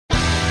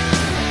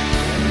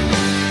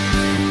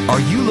Are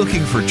you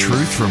looking for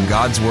truth from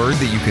God's Word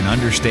that you can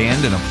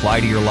understand and apply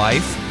to your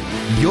life?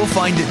 You'll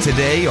find it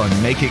today on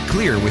Make It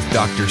Clear with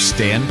Dr.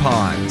 Stan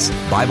Ponz,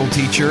 Bible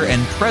teacher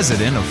and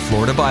president of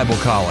Florida Bible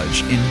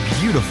College in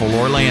beautiful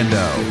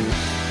Orlando.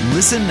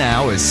 Listen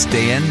now as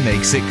Stan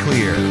makes it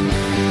clear.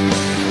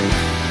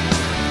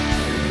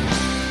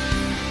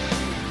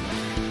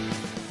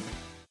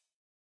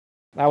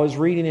 I was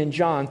reading in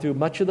John through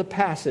much of the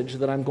passage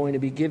that I'm going to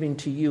be giving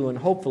to you and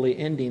hopefully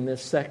ending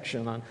this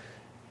section on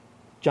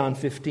John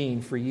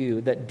 15 for you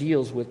that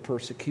deals with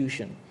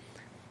persecution.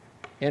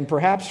 And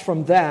perhaps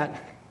from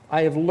that,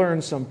 I have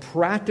learned some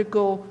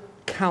practical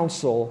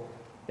counsel,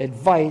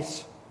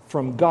 advice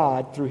from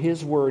God through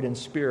His Word and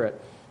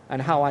Spirit on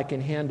how I can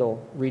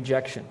handle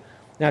rejection.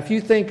 Now, if you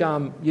think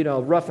I'm,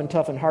 rough and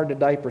tough and hard to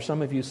diaper,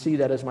 some of you see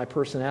that as my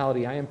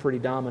personality. I am pretty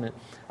dominant.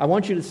 I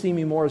want you to see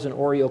me more as an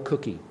Oreo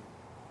cookie.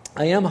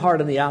 I am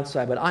hard on the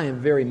outside, but I am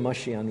very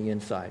mushy on the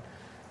inside.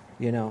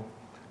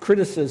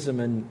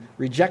 Criticism and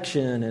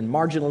rejection and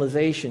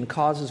marginalization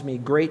causes me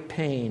great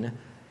pain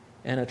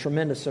and a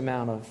tremendous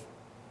amount of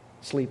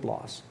sleep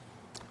loss.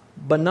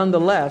 But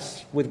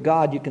nonetheless, with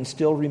God, you can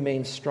still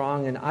remain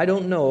strong. And I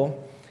don't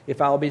know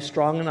if I'll be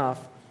strong enough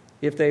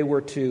if they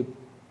were to,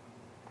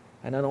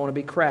 and I don't want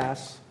to be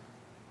crass,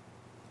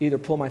 either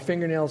pull my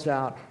fingernails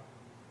out,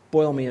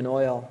 boil me in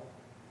oil,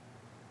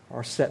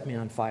 or set me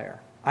on fire.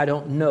 I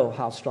don't know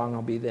how strong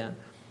I'll be then.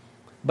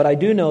 But I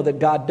do know that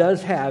God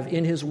does have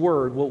in His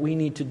Word what we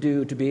need to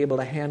do to be able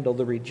to handle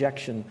the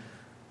rejection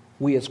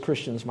we as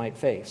Christians might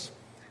face.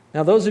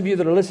 Now, those of you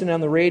that are listening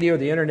on the radio or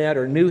the internet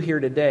or new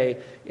here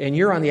today, and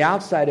you're on the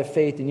outside of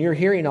faith and you're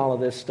hearing all of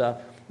this stuff,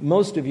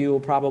 most of you will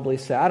probably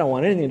say, I don't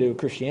want anything to do with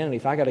Christianity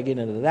if I got to get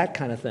into that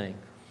kind of thing.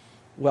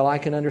 Well, I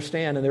can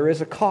understand, and there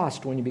is a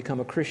cost when you become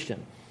a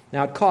Christian.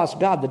 Now, it cost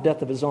God the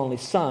death of His only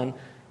Son,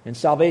 and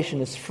salvation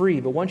is free.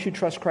 But once you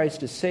trust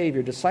Christ as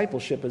Savior,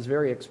 discipleship is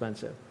very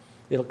expensive.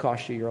 It'll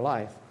cost you your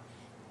life.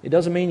 It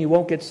doesn't mean you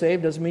won't get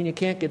saved. Doesn't mean you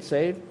can't get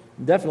saved.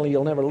 Definitely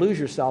you'll never lose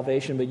your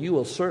salvation, but you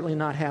will certainly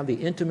not have the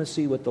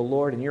intimacy with the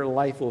Lord, and your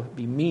life will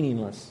be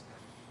meaningless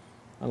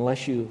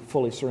unless you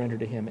fully surrender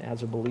to Him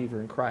as a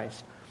believer in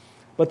Christ.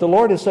 But the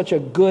Lord is such a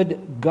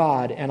good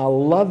God and a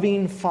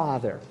loving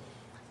Father.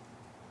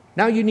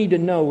 Now you need to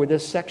know where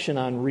this section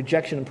on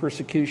rejection and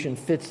persecution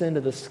fits into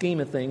the scheme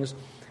of things.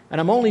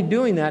 And I'm only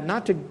doing that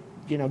not to,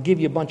 give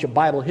you a bunch of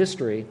Bible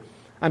history.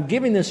 I'm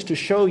giving this to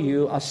show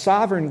you a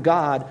sovereign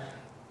God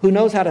who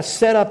knows how to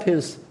set up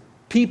His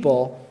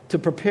people to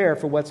prepare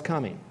for what's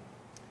coming.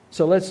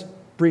 So let's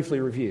briefly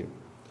review.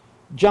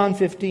 John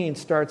 15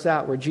 starts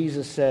out where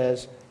Jesus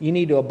says, you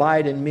need to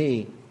abide in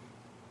me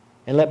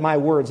and let my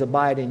words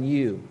abide in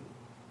you.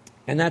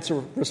 And that's a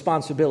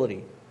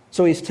responsibility.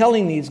 So He's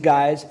telling these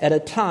guys at a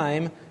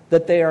time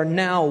that they are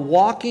now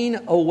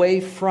walking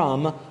away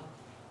from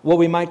what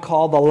we might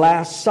call the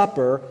Last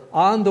Supper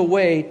on the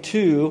way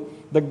to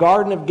the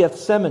Garden of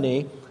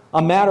Gethsemane,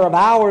 a matter of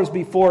hours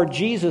before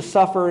Jesus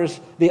suffers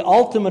the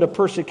ultimate of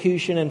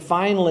persecution and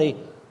finally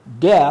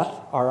death,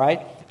 all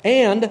right,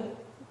 and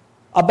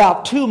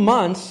about 2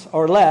 months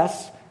or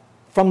less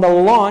from the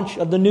launch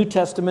of the New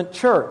Testament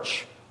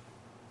church.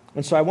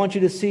 And so I want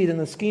you to see it in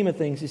the scheme of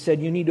things. He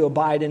said, you need to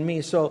abide in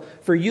me. So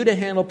for you to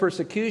handle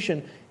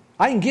persecution,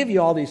 I can give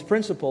you all these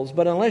principles,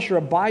 but unless you're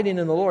abiding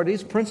in the Lord,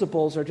 these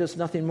principles are just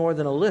nothing more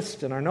than a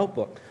list in our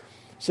notebook.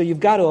 So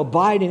you've got to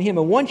abide in Him.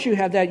 And once you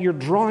have that, you're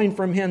drawing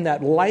from Him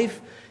that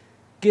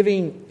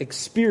life-giving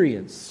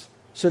experience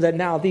so that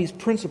now these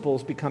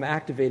principles become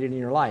activated in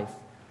your life.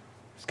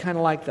 It's kind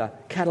of like the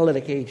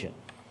catalytic agent.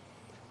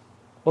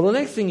 Well, the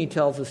next thing He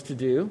tells us to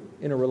do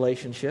in a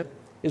relationship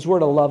is we're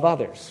to love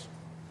others.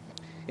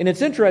 And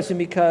it's interesting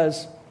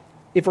because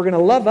if we're going to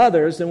love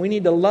others, then we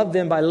need to love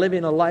them by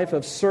living a life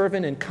of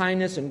servant and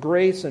kindness and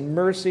grace and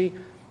mercy.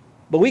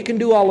 But we can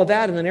do all of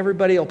that, and then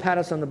everybody will pat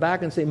us on the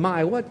back and say,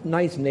 my, what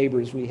nice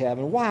neighbors we have.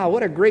 And wow,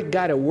 what a great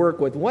guy to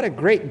work with. What a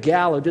great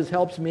gal who just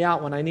helps me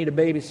out when I need a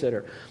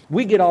babysitter.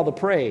 We get all the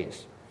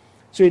praise.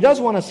 So He does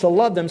want us to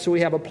love them so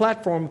we have a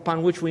platform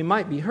upon which we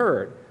might be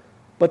heard.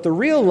 But the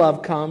real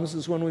love comes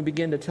is when we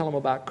begin to tell them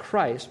about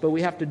Christ. But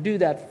we have to do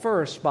that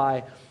first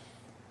by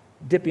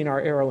dipping our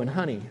arrow in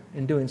honey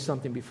and doing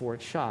something before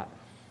it's shot.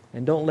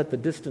 And don't let the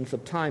distance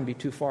of time be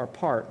too far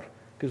apart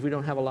because we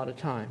don't have a lot of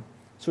time.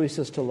 So He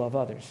says to love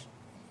others.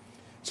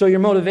 So your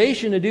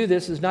motivation to do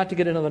this is not to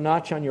get another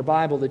notch on your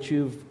Bible that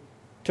you've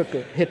took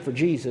a hit for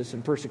Jesus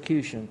and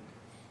persecution.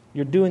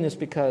 You're doing this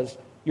because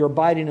you're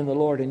abiding in the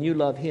Lord and you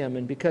love Him.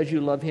 And because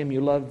you love Him,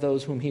 you love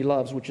those whom He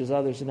loves, which is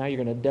others. And now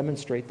you're going to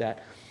demonstrate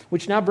that.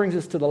 Which now brings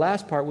us to the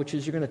last part, which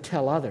is you're going to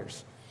tell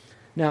others.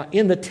 Now,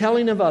 in the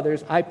telling of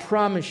others, I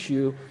promise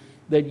you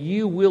that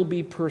you will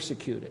be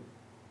persecuted.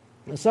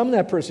 And some of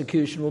that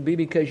persecution will be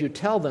because you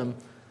tell them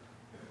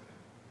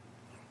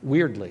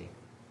weirdly.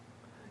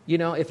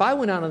 If I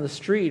went out on the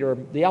street or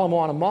the Ala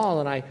Moana Mall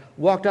and I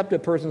walked up to a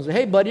person and said,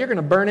 hey, buddy, you're going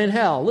to burn in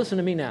hell. Listen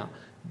to me now.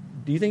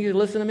 Do you think you'd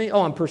listen to me?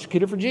 Oh, I'm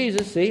persecuted for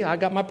Jesus. See, I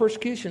got my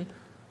persecution.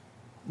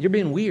 You're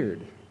being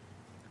weird.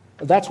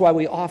 That's why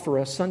we offer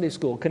a Sunday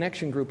school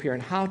connection group here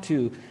on how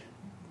to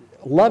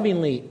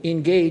lovingly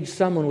engage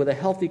someone with a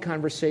healthy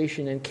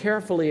conversation and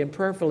carefully and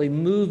prayerfully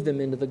move them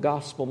into the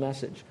gospel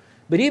message.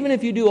 But even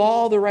if you do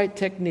all the right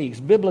techniques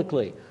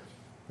biblically,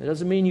 it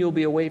doesn't mean you'll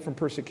be away from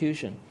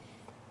persecution.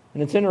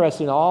 And it's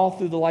interesting, all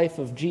through the life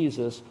of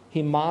Jesus,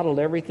 he modeled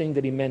everything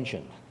that he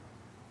mentioned.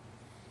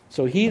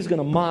 So he's going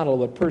to model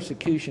what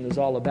persecution is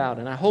all about.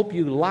 And I hope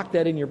you lock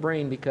that in your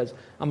brain, because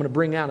I'm going to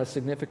bring out a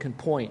significant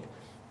point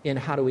in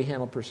how do we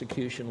handle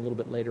persecution a little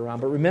bit later on.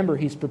 But remember,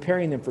 he's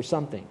preparing them for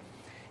something.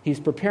 He's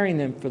preparing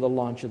them for the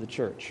launch of the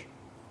church,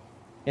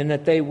 and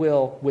that they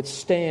will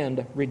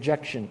withstand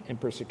rejection and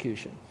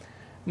persecution.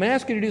 I'm going to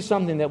ask you to do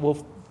something that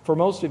will, for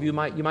most of you,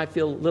 you might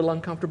feel a little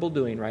uncomfortable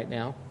doing right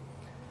now,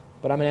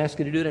 but I'm going to ask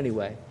you to do it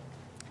anyway.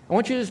 I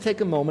want you to just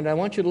take a moment. I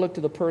want you to look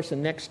to the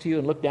person next to you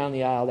and look down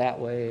the aisle that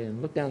way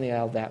and look down the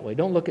aisle that way.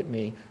 Don't look at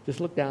me. Just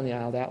look down the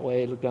aisle that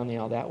way, look down the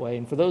aisle that way.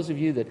 And for those of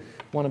you that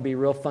want to be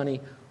real funny,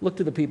 look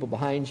to the people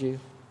behind you,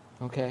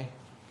 okay?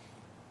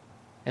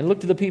 And look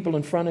to the people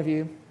in front of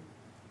you.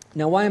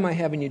 Now, why am I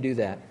having you do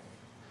that?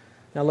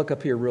 Now, look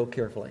up here real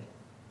carefully.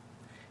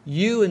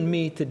 You and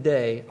me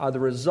today are the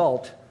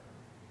result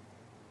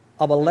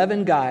of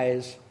 11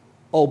 guys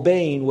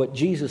obeying what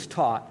Jesus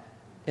taught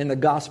in the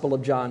Gospel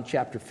of John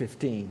chapter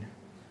 15.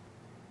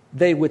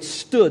 They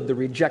withstood the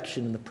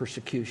rejection and the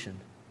persecution.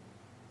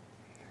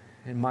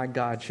 And my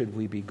God, should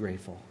we be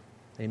grateful.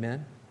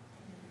 Amen?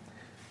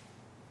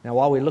 Now,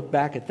 while we look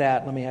back at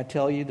that, let me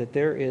tell you that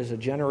there is a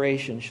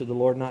generation, should the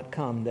Lord not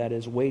come, that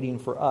is waiting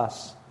for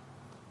us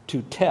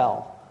to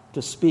tell,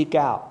 to speak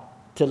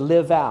out, to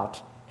live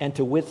out, and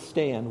to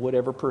withstand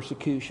whatever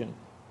persecution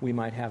we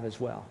might have as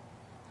well.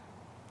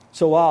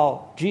 So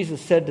while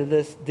Jesus said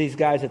to these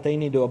guys that they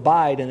need to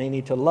abide and they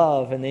need to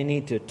love and they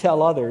need to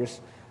tell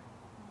others,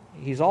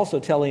 he's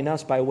also telling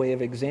us by way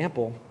of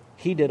example.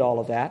 He did all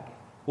of that.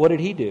 What did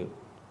he do?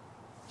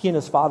 He and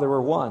his Father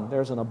were one.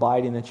 There's an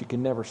abiding that you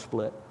can never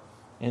split.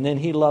 And then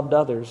he loved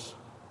others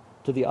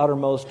to the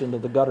uttermost and to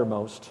the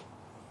guttermost.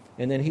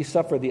 And then he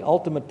suffered the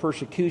ultimate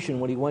persecution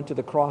when he went to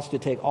the cross to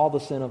take all the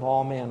sin of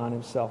all man on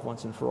himself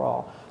once and for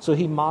all. So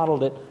he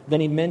modeled it, then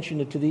he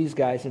mentioned it to these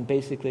guys, and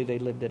basically they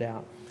lived it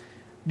out.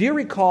 Do you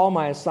recall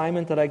my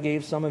assignment that I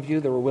gave some of you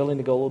that were willing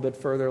to go a little bit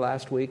further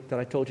last week that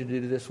I told you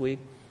to do this week?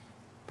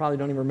 Probably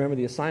don't even remember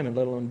the assignment,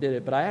 let alone did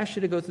it. But I asked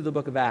you to go through the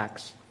book of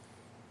Acts.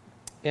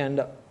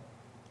 And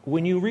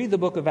when you read the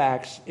book of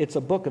Acts, it's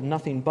a book of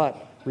nothing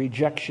but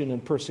rejection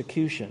and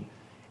persecution.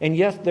 And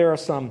yes, there are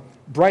some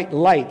bright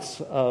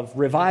lights of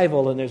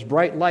revival, and there's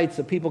bright lights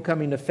of people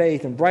coming to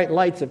faith, and bright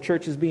lights of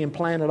churches being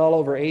planted all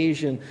over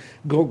Asia and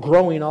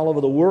growing all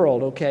over the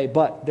world, okay?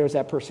 But there's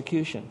that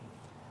persecution.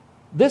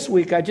 This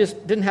week, I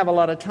just didn't have a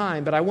lot of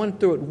time, but I went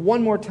through it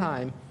one more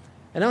time,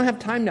 and I don't have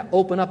time to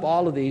open up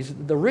all of these.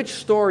 The rich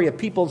story of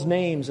people's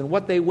names and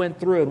what they went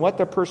through and what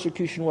their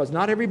persecution was.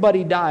 Not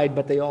everybody died,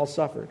 but they all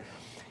suffered.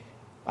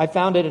 I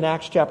found it in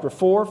Acts chapter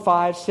 4,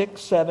 5,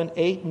 6, 7,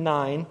 8,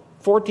 9,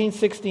 14,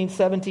 16,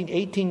 17,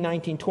 18,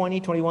 19, 20,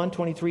 21,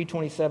 23,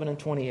 27, and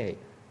 28.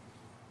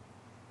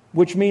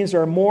 Which means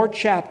there are more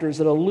chapters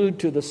that allude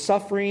to the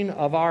suffering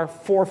of our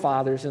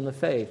forefathers in the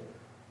faith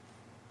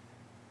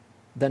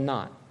than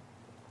not.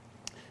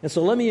 And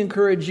so let me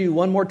encourage you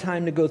one more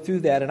time to go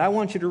through that. And I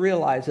want you to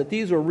realize that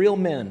these are real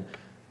men.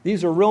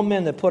 These are real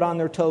men that put on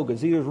their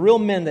togas. These are real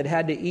men that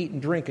had to eat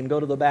and drink and go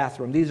to the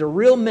bathroom. These are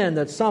real men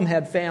that some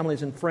had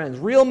families and friends.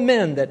 Real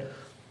men that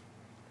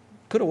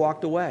could have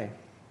walked away.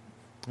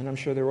 And I'm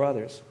sure there were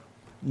others.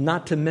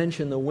 Not to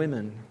mention the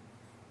women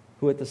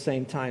who at the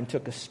same time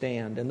took a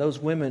stand. And those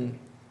women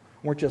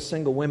weren't just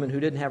single women who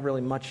didn't have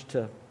really much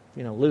to,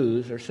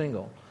 lose. They're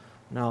single.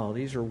 No,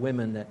 these are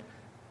women that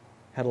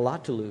had a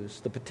lot to lose.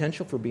 The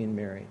potential for being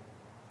married.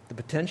 The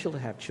potential to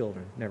have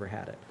children. Never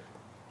had it.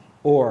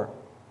 Or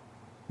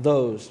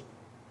those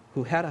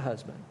who had a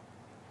husband,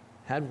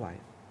 had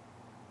wife.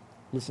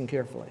 Listen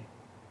carefully.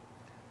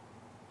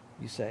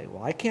 You say,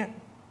 well, I can't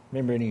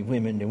remember any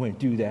women that went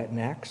do that in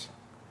Acts.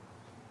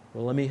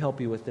 Well, let me help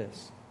you with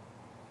this.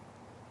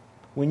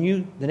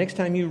 The next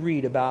time you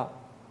read about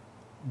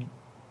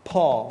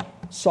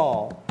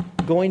Saul,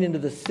 going into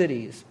the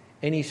cities,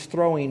 and he's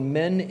throwing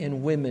men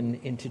and women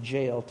into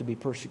jail to be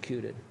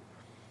persecuted,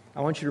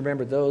 I want you to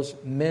remember those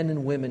men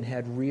and women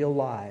had real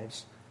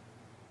lives.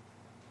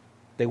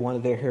 They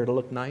wanted their hair to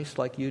look nice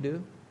like you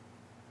do.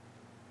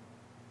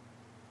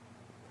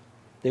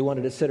 They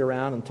wanted to sit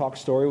around and talk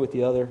story with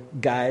the other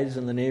guys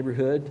in the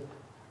neighborhood.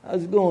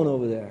 How's it going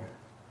over there?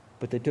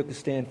 But they took a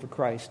stand for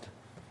Christ.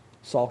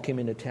 Saul came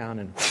into town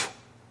and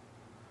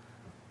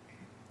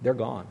they're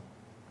gone.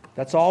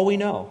 That's all we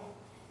know.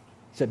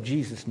 Except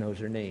Jesus knows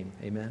their name.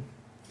 Amen?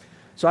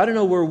 So I don't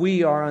know where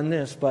we are on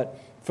this, but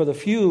for the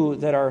few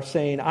that are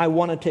saying, I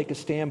want to take a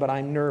stand, but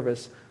I'm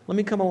nervous, let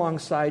me come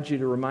alongside you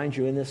to remind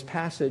you in this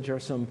passage are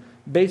some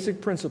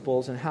basic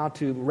principles in how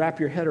to wrap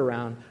your head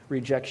around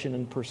rejection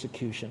and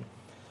persecution.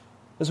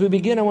 As we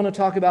begin, I want to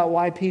talk about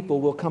why people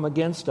will come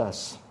against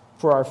us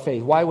for our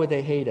faith. Why would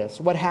they hate us?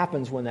 What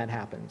happens when that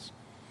happens?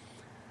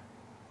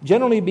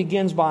 generally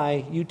begins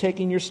by you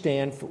taking your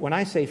stand. When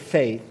I say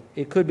faith,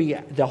 it could be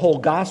the whole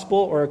gospel,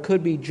 or it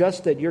could be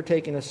just that you're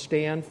taking a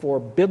stand for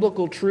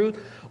biblical truth,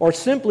 or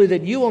simply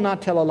that you will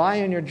not tell a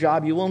lie on your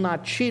job, you will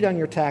not cheat on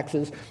your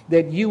taxes,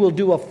 that you will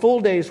do a full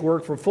day's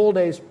work for full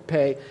day's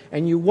pay,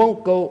 and you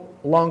won't go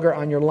longer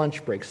on your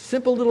lunch breaks.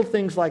 Simple little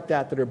things like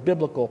that are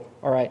biblical.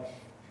 All right.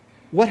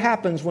 What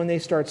happens when they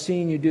start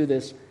seeing you do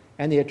this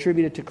and they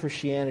attribute it to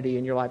Christianity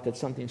in your life, that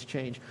something's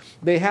changed?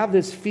 They have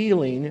this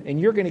feeling, and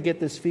you're going to get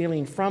this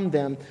feeling from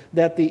them,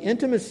 that the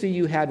intimacy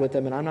you had with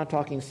them, and I'm not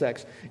talking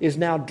sex, is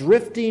now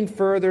drifting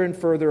further and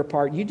further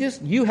apart.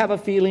 You have a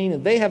feeling,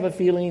 and they have a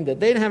feeling that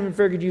they haven't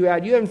figured you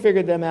out, you haven't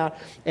figured them out,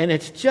 and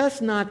it's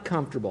just not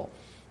comfortable.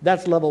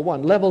 That's level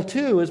one. Level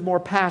two is more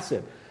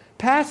passive.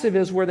 Passive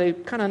is where they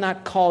kind of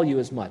not call you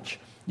as much.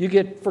 You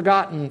get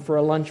forgotten for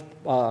a lunch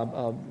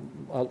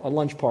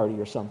party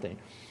or something.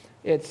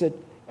 It's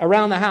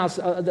around the house,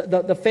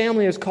 the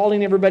family is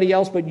calling everybody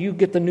else, but you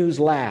get the news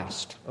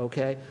last,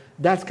 okay?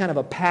 That's kind of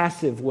a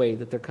passive way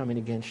that they're coming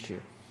against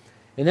you.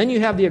 And then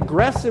you have the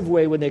aggressive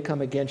way when they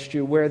come against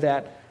you, where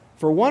that,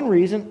 for one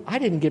reason, I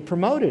didn't get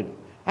promoted.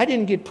 I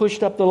didn't get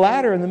pushed up the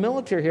ladder in the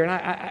military here, and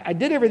I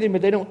did everything,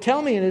 but they don't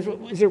tell me, and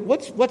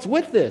what's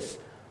with this?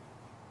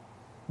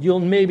 You'll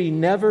maybe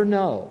never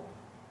know,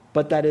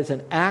 but that is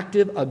an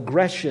active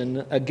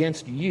aggression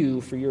against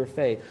you for your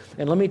faith.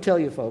 And let me tell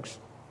you, folks,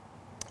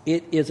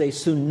 it is a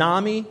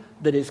tsunami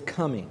that is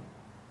coming.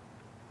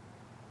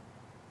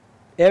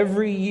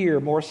 Every year,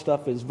 more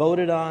stuff is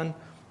voted on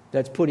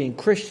that's putting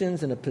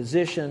Christians in a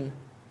position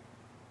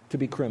to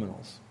be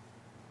criminals.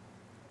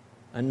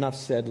 Enough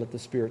said, let the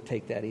Spirit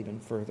take that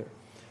even further.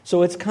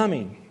 So it's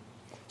coming.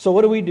 So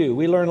what do?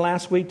 We learned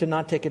last week to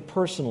not take it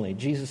personally.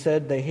 Jesus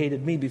said, they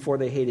hated me before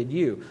they hated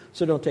you.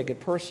 So don't take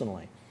it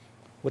personally.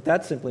 What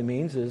that simply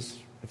means is,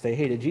 if they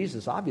hated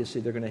Jesus, obviously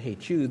they're going to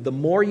hate you. The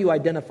more you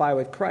identify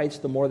with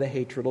Christ, the more the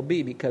hatred will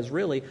be, because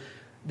really,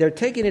 they're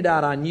taking it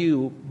out on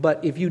you,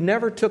 but if you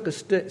never took a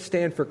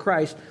stand for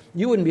Christ,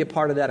 you wouldn't be a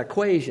part of that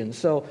equation.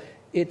 So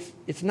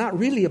it's not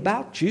really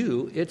about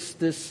you. It's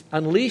this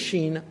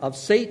unleashing of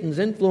Satan's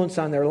influence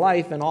on their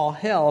life and all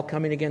hell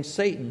coming against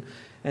Satan.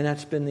 And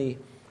that's been the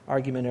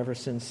argument ever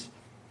since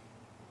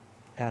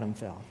Adam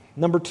fell.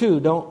 Number two,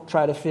 don't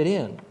try to fit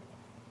in.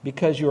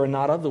 Because you are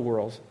not of the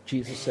world,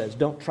 Jesus says.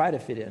 Don't try to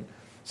fit in.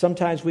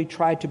 Sometimes we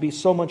try to be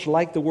so much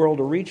like the world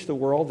to reach the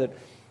world that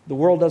the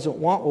world doesn't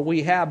want what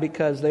we have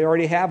because they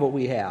already have what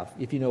we have,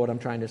 if you know what I'm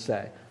trying to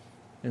say.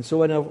 And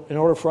so in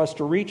order for us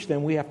to reach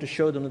them, we have to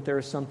show them that there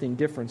is something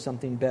different,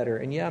 something better.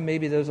 And yeah,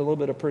 maybe there's a little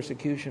bit of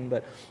persecution,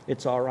 but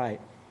it's all right.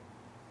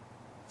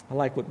 I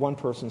like what one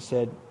person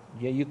said.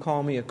 Yeah, you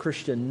call me a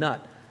Christian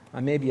nut.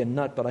 I may be a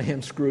nut, but I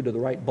am screwed to the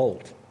right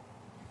bolt.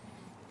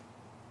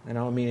 And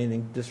I don't mean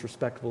anything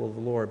disrespectful of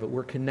the Lord, but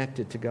we're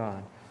connected to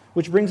God.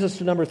 Which brings us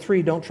to number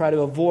three, don't try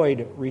to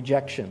avoid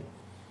rejection.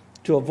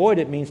 To avoid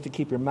it means to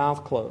keep your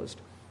mouth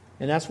closed.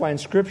 And that's why in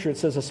Scripture it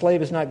says a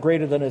slave is not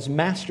greater than his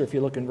master, if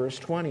you look in verse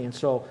 20. And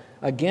so,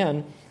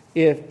 again,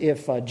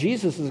 if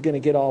Jesus is going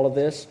to get all of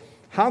this,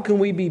 how can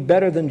we be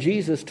better than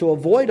Jesus to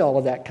avoid all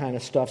of that kind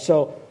of stuff?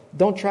 So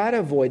don't try to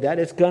avoid that.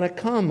 It's going to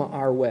come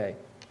our way.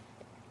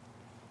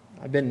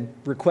 I've been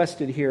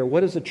requested here,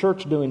 what is the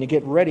church doing to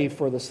get ready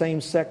for the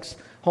same-sex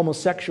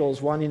homosexuals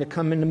wanting to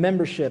come into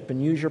membership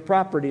and use your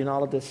property and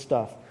all of this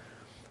stuff?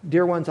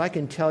 Dear ones, I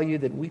can tell you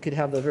that we could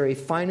have the very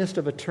finest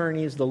of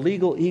attorneys, the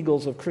legal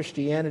eagles of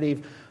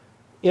Christianity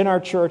in our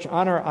church,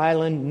 on our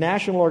island.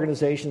 National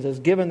organizations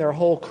has given their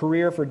whole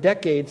career for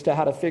decades to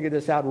how to figure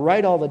this out,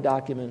 write all the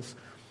documents.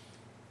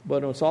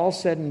 But when it's all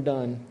said and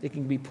done, it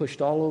can be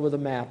pushed all over the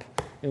map,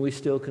 and we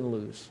still can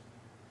lose.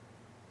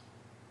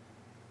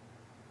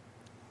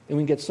 And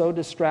we get so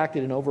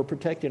distracted and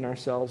overprotecting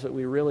ourselves that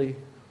we really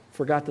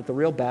forgot that the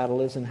real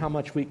battle is and how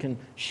much we can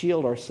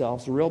shield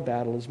ourselves. The real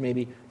battle is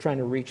maybe trying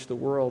to reach the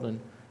world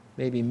and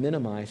maybe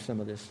minimize some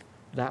of this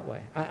that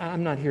way.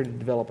 I'm not here to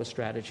develop a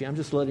strategy. I'm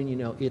just letting you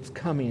know it's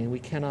coming and we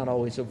cannot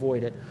always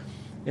avoid it.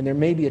 And there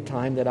may be a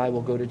time that I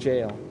will go to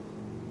jail.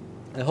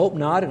 I hope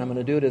not, and I'm going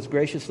to do it as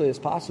graciously as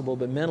possible,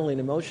 but mentally and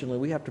emotionally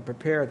we have to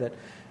prepare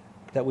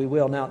that we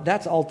will. Now,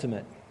 that's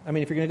ultimate. I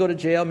mean, if you're going to go to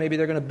jail, maybe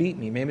they're going to beat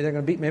me. Maybe they're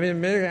going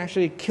to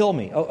actually kill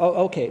me.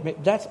 Okay,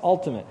 that's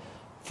ultimate.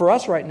 For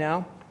us right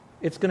now,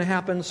 it's going to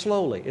happen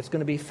slowly. It's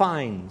going to be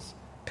fines,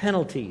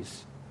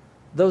 penalties,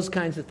 those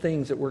kinds of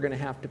things that we're going to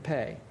have to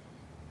pay.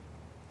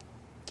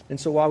 And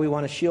so while we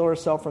want to shield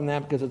ourselves from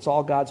that because it's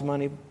all God's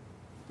money,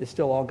 it's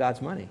still all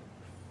God's money.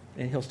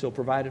 And He'll still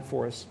provide it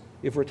for us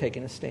if we're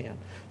taking a stand.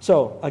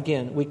 So,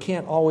 again, we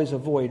can't always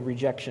avoid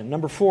rejection.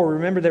 Number 4,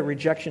 remember that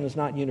rejection is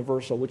not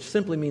universal, which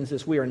simply means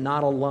this: we are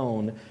not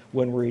alone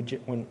when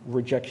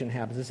rejection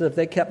happens. It says, if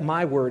they kept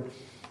my word,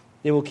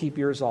 they will keep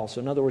yours also.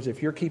 In other words,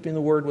 if you're keeping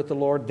the word with the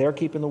Lord, they're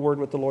keeping the word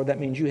with the Lord, that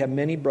means you have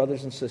many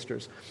brothers and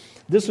sisters.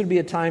 This would be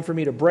a time for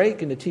me to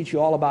break and to teach you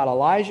all about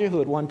Elijah, who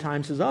at one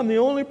time says, I'm the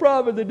only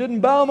prophet that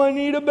didn't bow my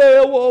knee to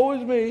Baal, woe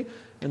is me.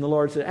 And the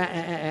Lord said,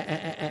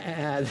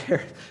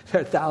 there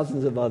are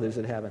thousands of others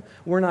that haven't.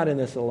 We're not in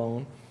this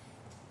alone.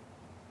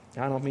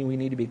 I don't mean we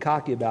need to be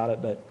cocky about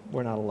it, but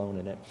we're not alone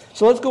in it.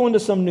 So let's go into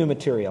some new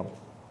material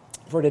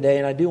for today,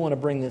 and I do want to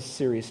bring this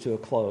series to a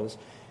close.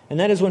 And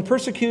that is, when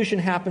persecution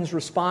happens,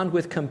 respond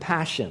with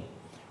compassion.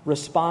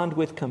 Respond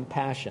with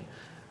compassion.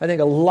 I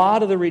think a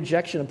lot of the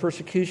rejection and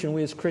persecution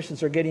we as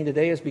Christians are getting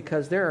today is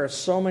because there are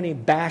so many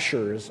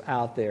bashers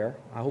out there.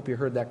 I hope you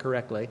heard that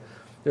correctly.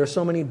 There are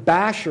so many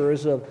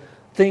bashers of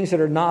things that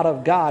are not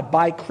of God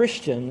by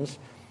Christians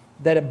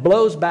that it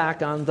blows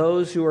back on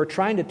those who are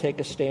trying to take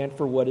a stand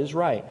for what is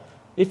right.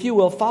 If you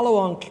will,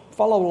 follow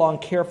along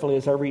carefully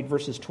as I read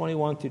verses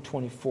 21 through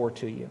 24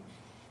 to you.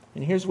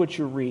 And here's what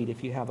you read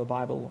if you have a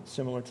Bible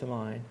similar to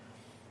mine.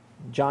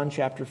 John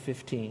chapter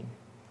 15.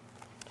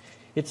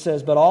 It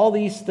says, "But all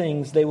these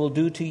things they will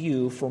do to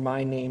you for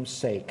my name's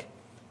sake,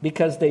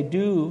 because they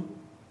do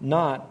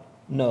not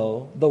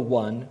know the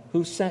one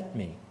who sent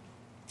me."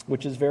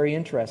 Which is very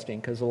interesting,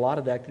 because a lot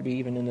of that could be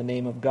even in the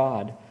name of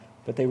God,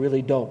 but they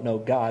really don't know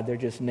God. They're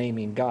just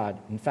naming God.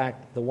 In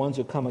fact, the ones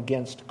who come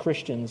against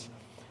Christians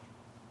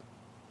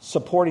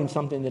supporting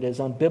something that is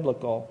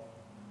unbiblical,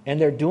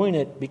 and they're doing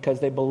it because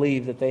they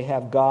believe that they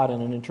have God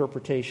and an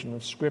interpretation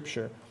of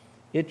Scripture.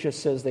 It just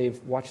says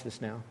watch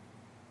this now.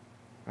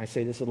 I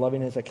say this as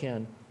loving as I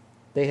can.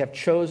 They have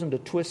chosen to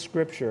twist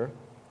Scripture,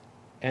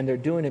 and they're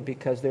doing it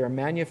because they are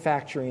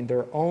manufacturing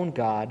their own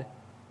God,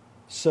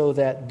 so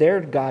that their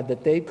God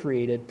that they've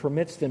created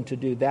permits them to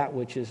do that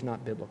which is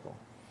not biblical.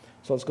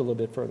 So let's go a little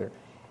bit further.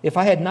 "If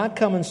I had not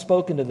come and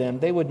spoken to them,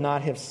 they would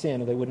not have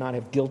sinned, or they would not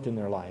have guilt in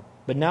their life.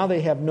 But now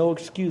they have no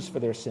excuse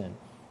for their sin.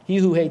 He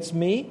who hates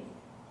me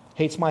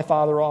hates my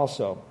Father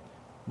also."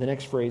 The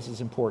next phrase is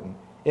important.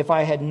 "If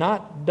I had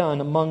not done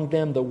among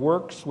them the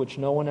works which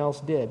no one else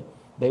did,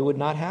 they would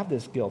not have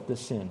this guilt, this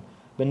sin.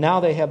 But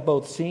now they have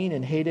both seen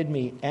and hated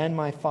me and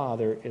my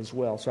Father as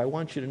well." So I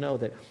want you to know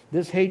that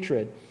this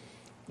hatred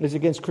is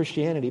against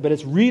Christianity, but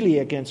it's really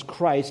against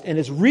Christ, and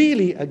it's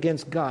really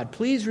against God.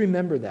 Please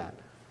remember that.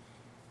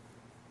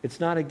 It's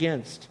not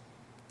against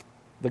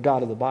the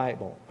God of the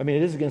Bible. I mean,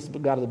 it is against the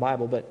God of the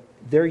Bible, but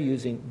they're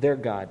using their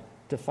God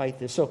to fight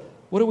this. So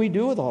what do we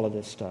do with all of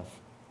this stuff?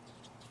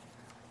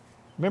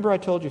 Remember I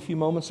told you a few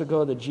moments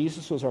ago that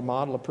Jesus was our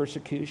model of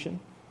persecution?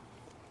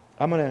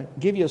 I'm going to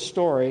give you a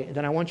story, and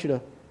then I want you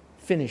to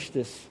finish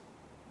this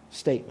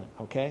statement,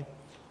 okay?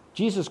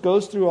 Jesus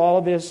goes through all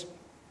of his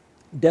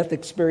death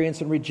experience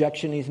and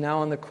rejection. He's now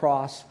on the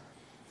cross.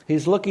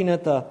 He's looking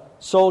at the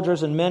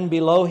soldiers and men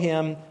below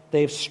him.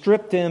 They've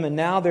stripped him, and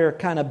now they're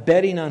kind of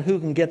betting on who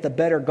can get the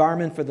better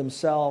garment for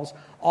themselves.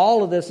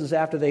 All of this is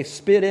after they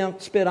spit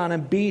on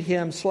him, beat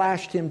him,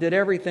 slashed him, did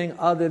everything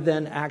other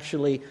than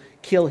actually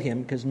kill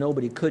him, because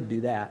nobody could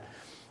do that.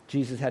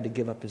 Jesus had to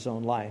give up his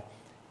own life.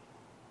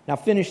 Now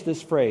finish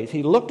this phrase.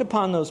 "He looked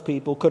upon those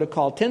people, could have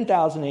called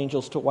 10,000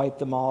 angels to wipe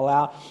them all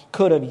out,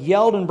 could have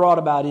yelled and brought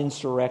about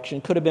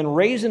insurrection, could have been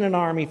raising an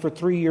army for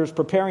 3 years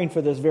preparing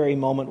for this very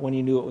moment when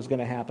he knew it was going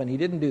to happen." He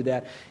didn't do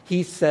that.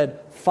 He said,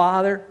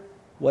 "Father,"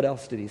 what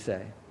else did he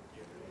say?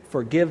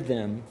 "Forgive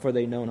them, for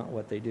they know not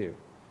what they do."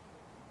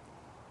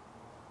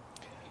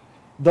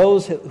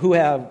 Those who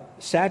have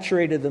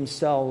saturated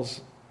themselves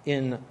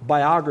in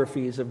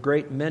biographies of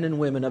great men and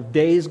women of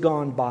days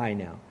gone by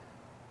now,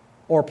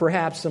 or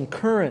perhaps some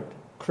current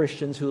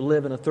Christians who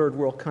live in a third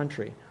world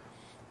country,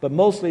 but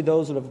mostly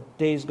those that have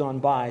days gone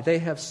by, they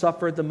have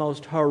suffered the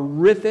most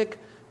horrific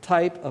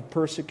type of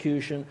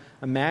persecution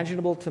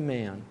imaginable to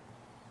man.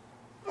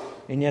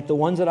 And yet the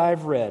ones that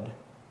I've read,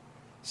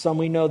 some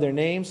we know their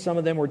names, some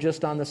of them were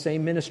just on the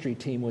same ministry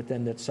team with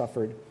them that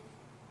suffered.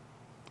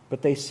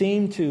 But they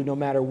seemed to, no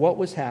matter what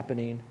was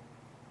happening,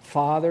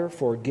 "Father,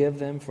 forgive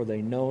them, for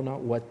they know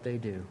not what they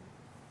do."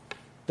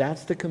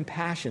 That's the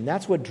compassion.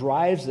 That's what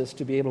drives us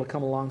to be able to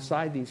come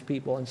alongside these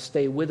people and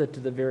stay with it to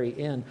the very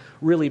end,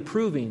 really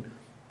proving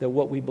that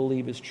what we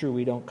believe is true.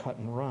 We don't cut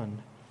and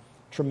run.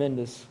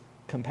 Tremendous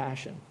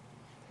compassion.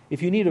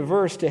 If you need a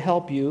verse to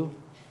help you,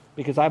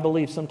 because I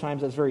believe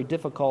sometimes that's very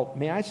difficult,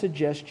 may I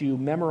suggest you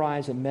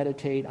memorize and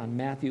meditate on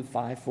Matthew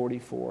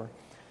 5:44.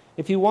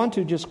 If you want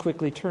to, just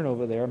quickly turn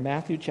over there.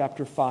 Matthew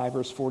chapter 5,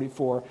 verse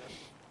 44.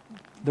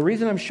 The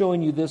reason I'm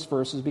showing you this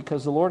verse is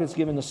because the Lord has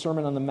given the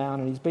Sermon on the Mount,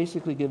 and He's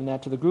basically given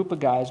that to the group of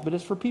guys, but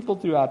it's for people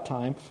throughout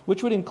time,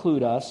 which would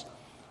include us.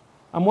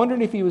 I'm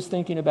wondering if He was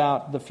thinking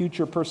about the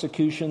future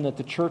persecution that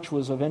the church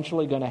was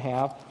eventually going to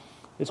have.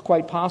 It's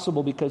quite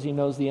possible because He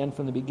knows the end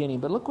from the beginning.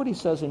 But look what He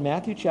says in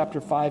Matthew chapter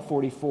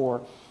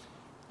 5:44.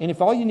 And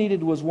if all you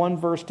needed was one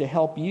verse to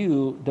help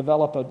you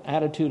develop an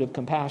attitude of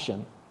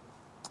compassion,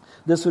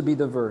 this would be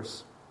the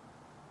verse.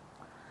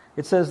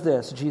 It says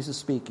this, Jesus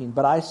speaking,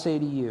 "But I say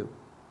to you,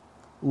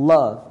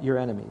 love your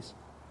enemies.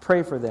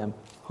 Pray for them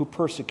who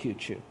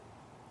persecute you,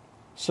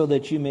 so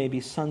that you may be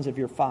sons of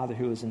your Father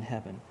who is in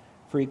heaven.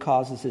 For He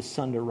causes His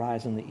sun to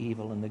rise on the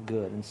evil and the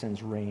good, and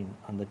sends rain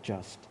on the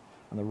just,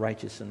 on the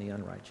righteous and the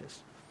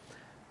unrighteous."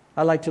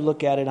 I like to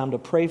look at it. I'm to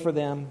pray for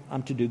them.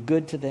 I'm to do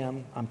good to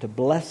them. I'm to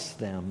bless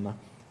them.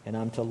 And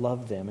I'm to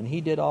love them. And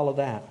He did all of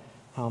that.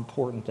 How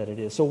important that it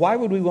is. So why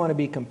would we want to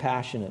be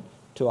compassionate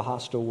to a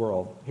hostile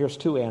world? Here's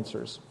two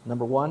answers.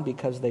 Number one,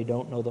 because they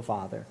don't know the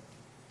Father.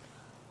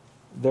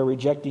 They're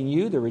rejecting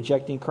you, they're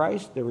rejecting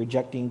Christ, they're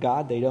rejecting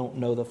God. They don't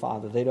know the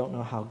Father. They don't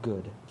know how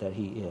good that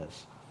He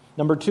is.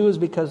 Number two is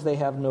because they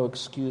have no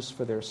excuse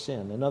for their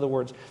sin. In other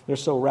words, they're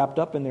so wrapped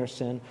up in their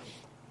sin,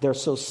 they're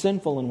so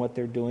sinful in what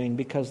they're doing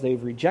because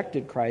they've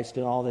rejected Christ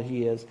and all that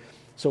He is.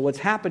 So what's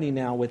happening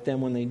now with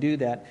them when they do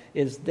that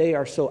is they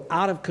are so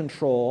out of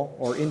control,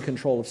 or in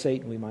control of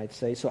Satan, we might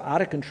say, so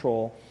out of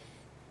control,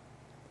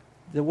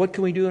 that what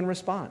can we do in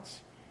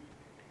response?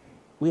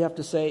 We have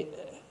to say,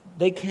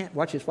 they can't,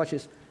 watch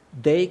this,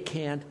 they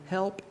can't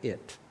help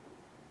it.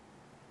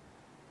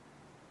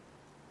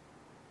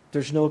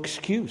 There's no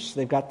excuse.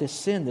 They've got this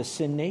sin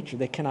nature.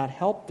 They cannot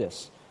help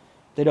this.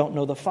 They don't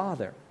know the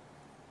Father.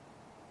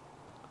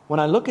 When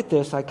I look at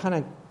this,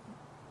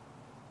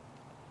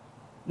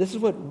 this is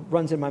what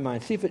runs in my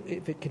mind. See if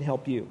it can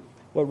help you.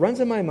 What runs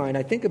in my mind,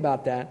 I think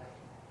about that.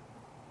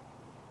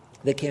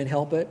 They can't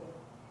help it.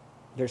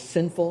 They're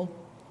sinful.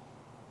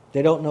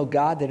 They don't know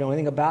God. They don't know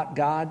anything about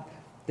God.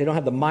 They don't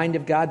have the mind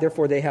of God.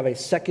 Therefore, they have a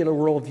secular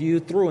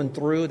worldview through and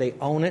through. They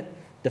own it,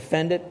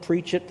 defend it,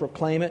 preach it,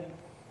 proclaim it.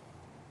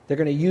 They're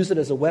going to use it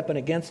as a weapon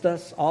against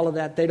us. All of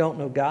that, they don't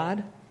know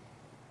God.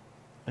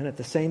 And at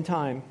the same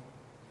time,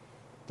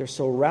 they're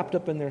so wrapped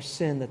up in their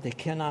sin that they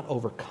cannot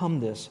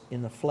overcome this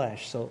in the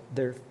flesh. So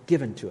they're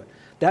given to it.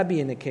 That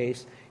being the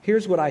case,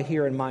 here's what I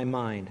hear in my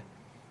mind.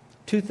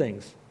 Two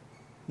things.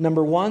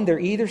 Number one, they're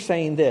either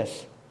saying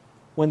this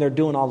when they're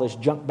doing all this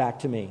junk back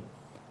to me.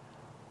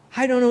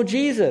 I don't know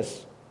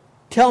Jesus.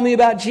 Tell me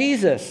about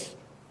Jesus.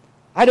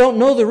 I don't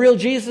know the real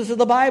Jesus of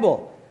the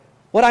Bible.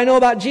 What I know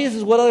about Jesus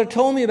is what others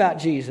told me about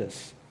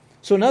Jesus.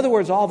 So in other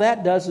words, all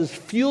that does is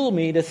fuel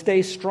me to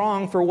stay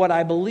strong for what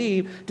I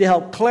believe, to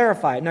help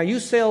clarify it. Now, you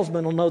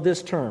salesmen will know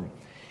this term.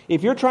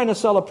 If you're trying to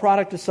sell a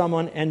product to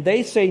someone and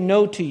they say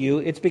no to you,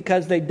 it's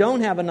because they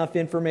don't have enough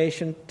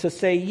information to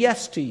say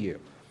yes to you.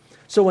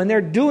 So when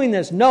they're doing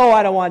this, no,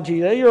 I don't want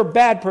Jesus. You're a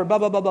bad person, blah,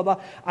 blah, blah, blah,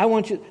 blah. I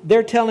want you.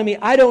 They're telling me,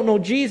 I don't know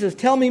Jesus.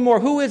 Tell me more.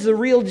 Who is the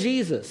real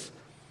Jesus?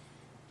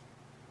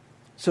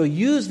 So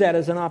use that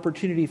as an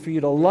opportunity for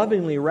you to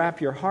lovingly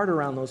wrap your heart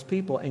around those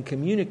people and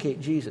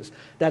communicate Jesus.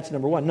 That's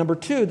number one. Number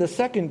two, the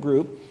second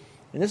group,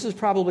 and this is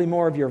probably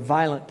more of your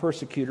violent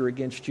persecutor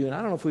against you, and I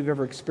don't know if we've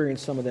ever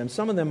experienced some of them.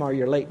 Some of them are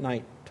your late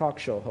night talk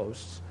show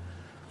hosts.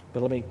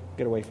 But let me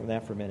get away from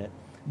that for a minute.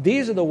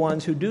 These are the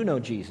ones who do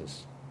know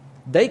Jesus.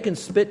 They can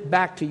spit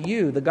back to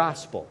you the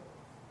gospel.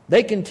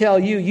 They can tell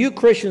you, you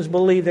Christians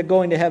believe that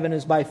going to heaven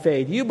is by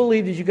faith. You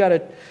believe that you got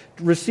to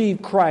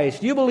receive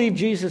Christ. You believe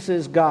Jesus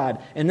is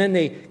God. And then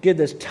they give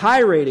this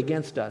tirade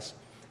against us.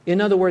 In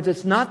other words,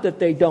 it's not that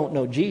they don't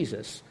know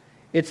Jesus.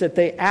 It's that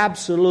they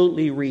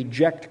absolutely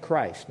reject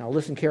Christ. Now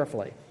listen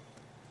carefully.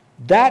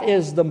 That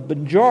is the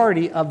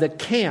majority of the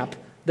camp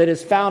that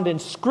is found in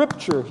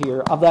Scripture here,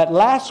 of that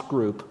last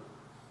group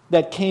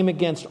that came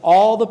against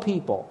all the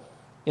people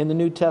in the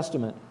New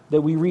Testament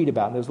that we read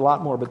about. There's a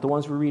lot more, but the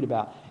ones we read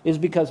about is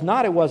because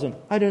it wasn't,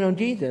 I don't know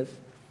Jesus.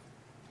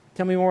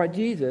 Tell me more about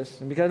Jesus.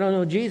 And because I don't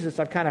know Jesus,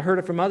 I've kind of heard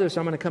it from others,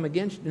 so I'm going to come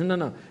against you.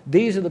 No.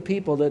 These are the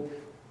people that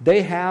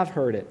they have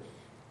heard it.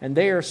 And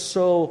they are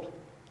so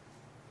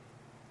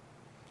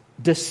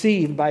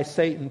deceived by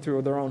Satan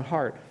through their own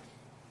heart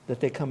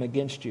that they come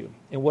against you.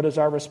 And what is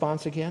our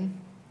response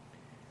again?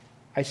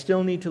 I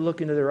still need to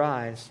look into their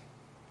eyes.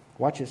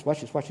 Watch this.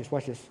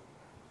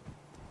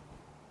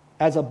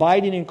 As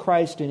abiding in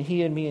Christ and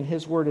He in me and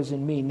His word is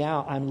in me,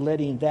 now I'm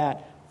letting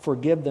that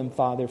forgive them,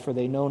 Father, for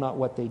they know not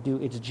what they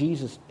do. It's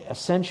Jesus,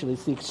 essentially.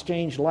 It's the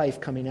exchange life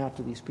coming out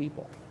to these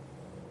people.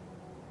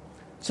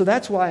 So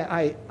that's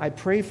why I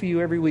pray for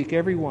you every week,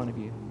 every one of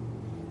you,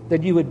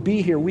 that you would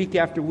be here week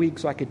after week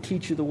so I could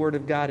teach you the Word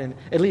of God and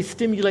at least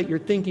stimulate your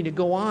thinking to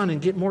go on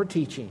and get more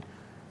teaching,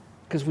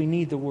 because we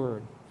need the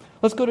Word.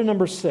 Let's go to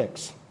number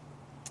 6.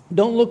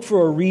 Don't look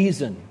for a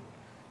reason.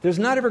 There's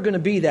not ever going to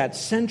be that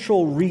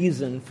central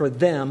reason for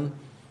them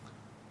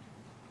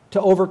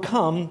to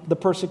overcome the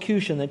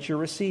persecution that you're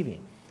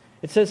receiving.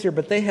 It says here,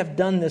 but they have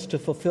done this to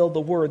fulfill the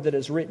word that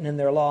is written in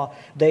their law.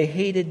 They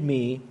hated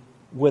me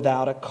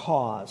without a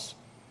cause.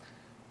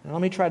 Now,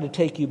 let me try to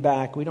take you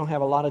back. We don't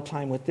have a lot of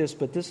time with this,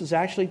 but this is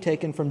actually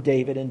taken from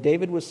David, and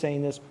David was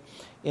saying this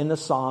in the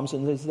Psalms,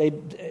 and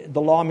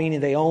the law meaning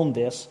they owned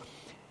this.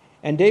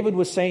 And David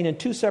was saying in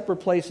 2 separate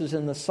places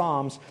in the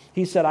Psalms,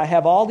 he said, I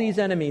have all these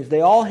enemies. They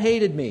all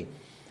hated me.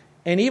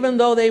 And even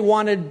though they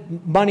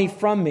wanted money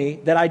from me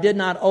that I did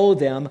not owe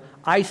them,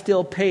 I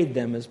still paid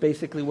them, is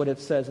basically what it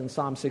says in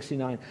Psalm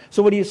 69.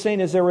 So what he's saying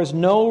is there is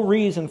no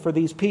reason for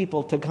these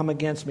people to come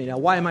against me. Now,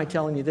 why am I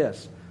telling you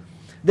this?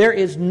 There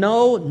is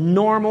no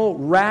normal,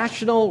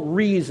 rational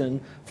reason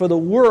for the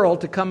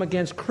world to come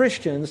against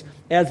Christians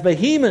as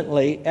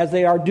vehemently as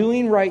they are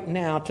doing right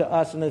now to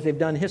us and as they've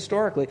done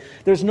historically.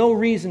 There's no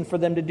reason for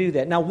them to do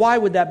that. Now, why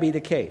would that be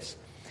the case?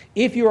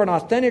 If you are an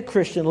authentic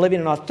Christian,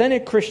 living an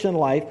authentic Christian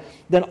life,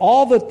 then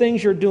all the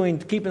things you're doing,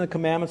 keeping the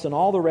commandments and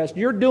all the rest,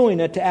 you're doing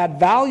it to add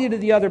value to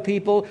the other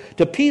people,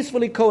 to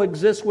peacefully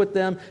coexist with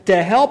them,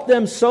 to help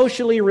them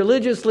socially,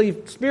 religiously,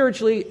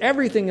 spiritually,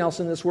 everything else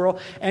in this world.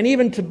 And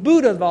even to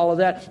boot of all of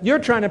that, you're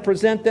trying to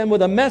present them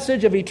with a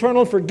message of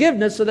eternal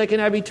forgiveness so they can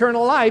have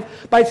eternal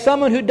life by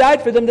someone who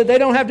died for them that they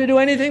don't have to do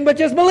anything but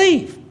just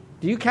believe.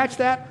 Do you catch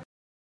that?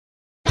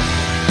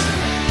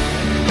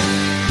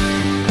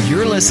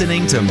 You're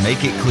listening to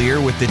Make It Clear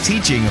with the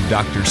teaching of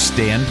Dr.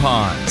 Stan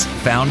Ponz,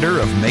 founder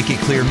of Make It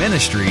Clear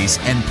Ministries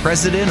and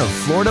president of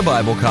Florida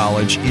Bible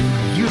College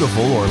in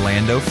beautiful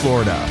Orlando,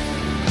 Florida.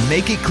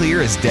 Make It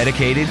Clear is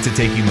dedicated to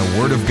taking the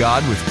Word of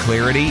God with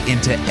clarity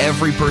into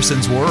every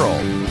person's world.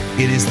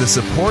 It is the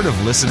support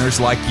of listeners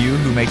like you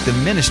who make the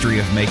ministry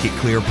of Make It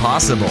Clear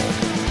possible.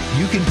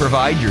 You can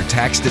provide your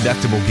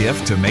tax-deductible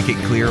gift to Make It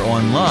Clear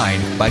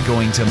online by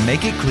going to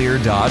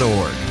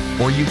makeitclear.org.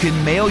 Or you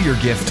can mail your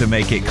gift to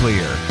Make It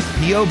Clear,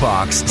 P.O.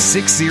 Box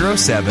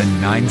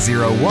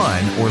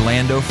 607901,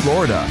 Orlando,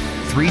 Florida,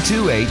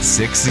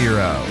 32860.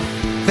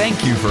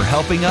 Thank you for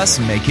helping us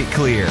make it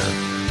clear.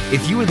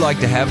 If you would like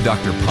to have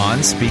Dr.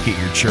 Ponz speak at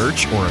your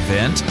church or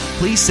event,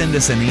 please send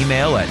us an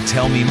email at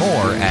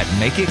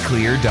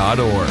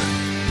tellmemore@makeitclear.org.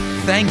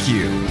 Thank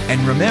you,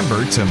 and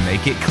remember to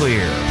make it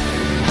clear.